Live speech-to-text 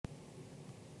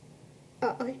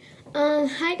Oh, okay.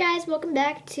 Hi guys, welcome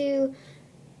back to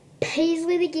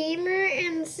Paisley the Gamer,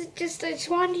 and this is I just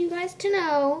wanted you guys to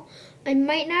know I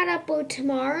might not upload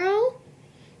tomorrow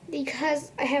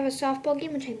because I have a softball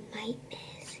game which I might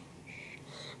miss.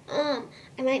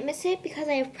 I might miss it because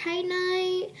I have Pride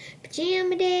Night,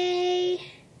 Pajama Day,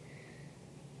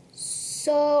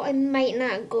 so I might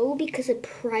not go because of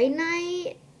Pride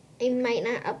Night. I might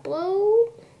not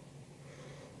upload.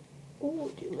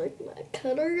 Oh, do you like my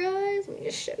cutter, guys? Let me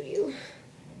just show you.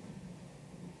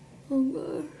 Oh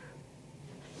god.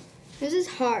 This is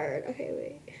hard. Okay,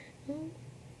 wait.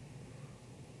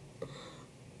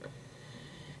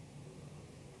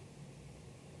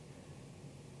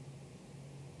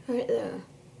 Right there.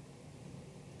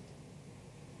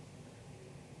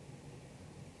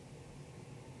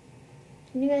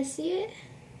 Can you guys see it?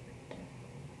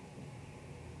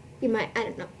 You might, I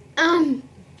don't know.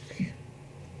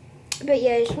 But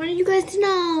yeah, I just wanted you guys to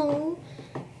know.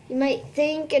 You might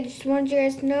think I just wanted you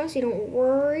guys to know so you don't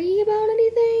worry about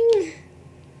anything.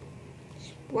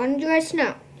 Just wanted you guys to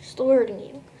know. Just alerting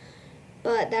you.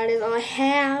 But that is all I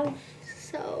have.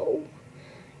 So,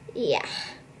 yeah.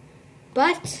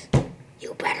 But,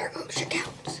 you better go check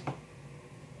out,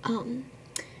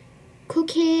 Cool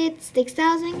Kids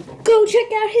 6000. Go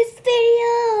check out his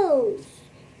videos!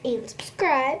 And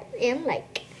subscribe and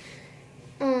like.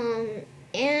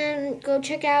 And go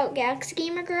check out Galaxy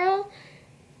Gamer Girl,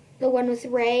 the one with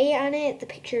Rey on it, the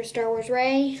picture of Star Wars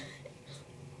Rey.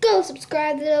 Go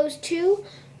subscribe to those two.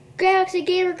 Galaxy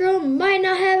Gamer Girl might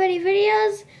not have any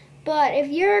videos, but if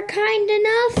you're kind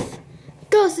enough,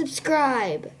 go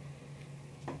subscribe.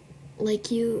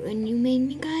 Like you, and you made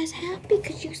me guys happy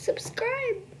because you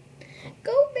subscribed.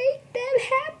 Go make them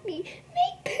happy.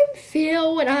 Make them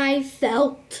feel what I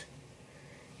felt.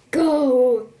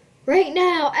 Go. Right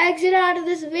now, exit out of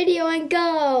this video and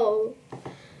go.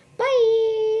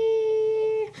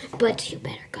 Bye. But you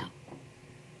better go.